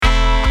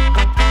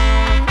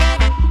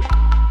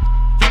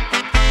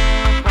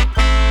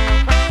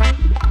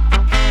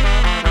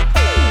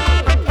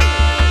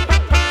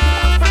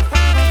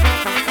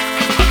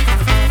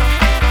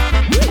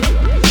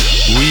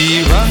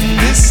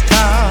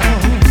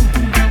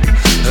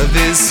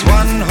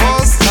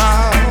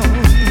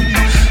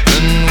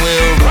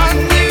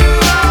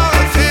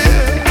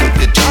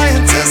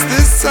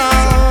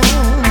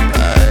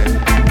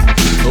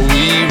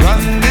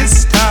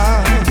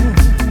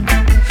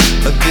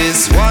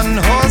one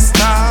horse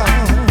town,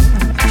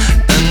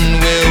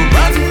 and we'll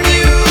run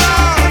you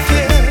off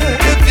here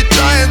if you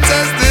try and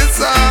test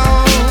this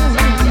out.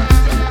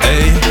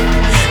 Hey,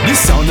 this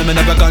sound them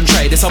never gonna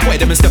try this. I'll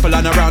them and step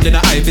along around in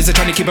the ivies. They're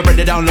trying to keep it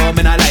branded down low,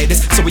 man, I like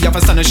this. So we have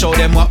a stand and show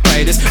them what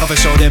pride is. Have to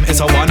show them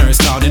it's a Warner's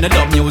town. In the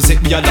dub music,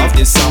 we all love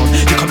this sound.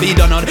 You can be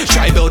done on,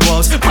 try build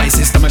walls. My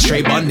system, I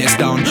straight bun this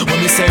down.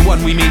 When we say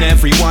one, we mean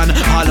everyone.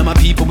 All of my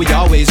people, we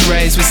always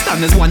raise. We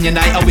stand as one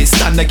unite, always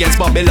stand against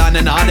Babylon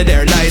and all of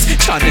their lies.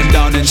 Chant them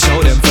down and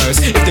show them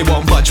first. If they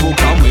won't budge, we'll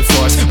come with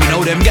force. We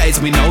know them guys,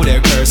 we know their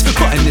curse.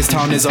 But in this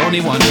town, there's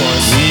only one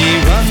horse. We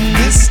run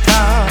this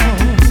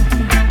town,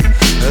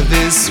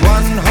 this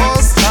one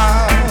horse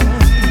town,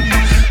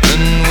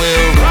 and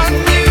we'll run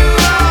you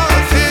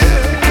off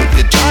here if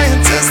you try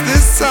and test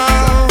this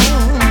out.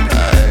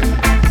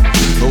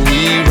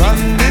 We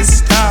run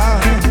this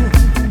town,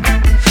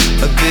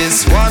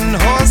 this one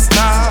horse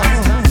town,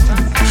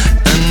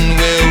 and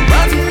we'll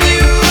run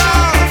you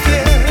off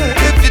here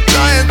if you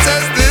try and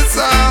test this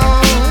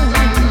out.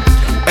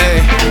 Hey,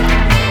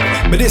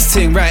 but this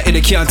thing right in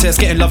the contest,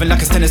 getting loving like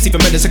it's tennis, even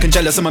better, second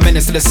jealous. I'm a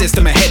menace to the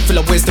system, a head full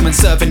of wisdom and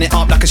serving it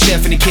up like a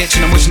chef in the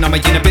kitchen. I'm wishing on my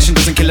inhibition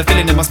doesn't kill a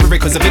feeling in my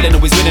spirit, cause the villain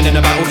always winning in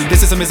a battle. The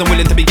system isn't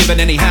willing to be given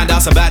any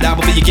handouts. I back down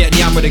before you get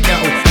yam with a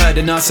kettle.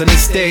 Hurting us on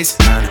this days,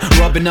 man,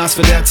 robbing us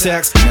for their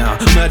tax. Now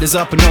murder's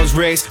up in those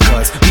race,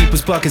 cause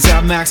people's buckets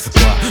out max.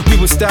 But we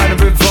will start a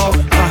revolt.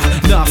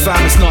 Nah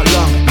fam, it's not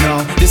long,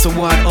 no. This a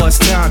one us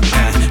town,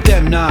 and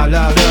them not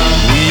allowed.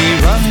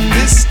 We run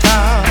this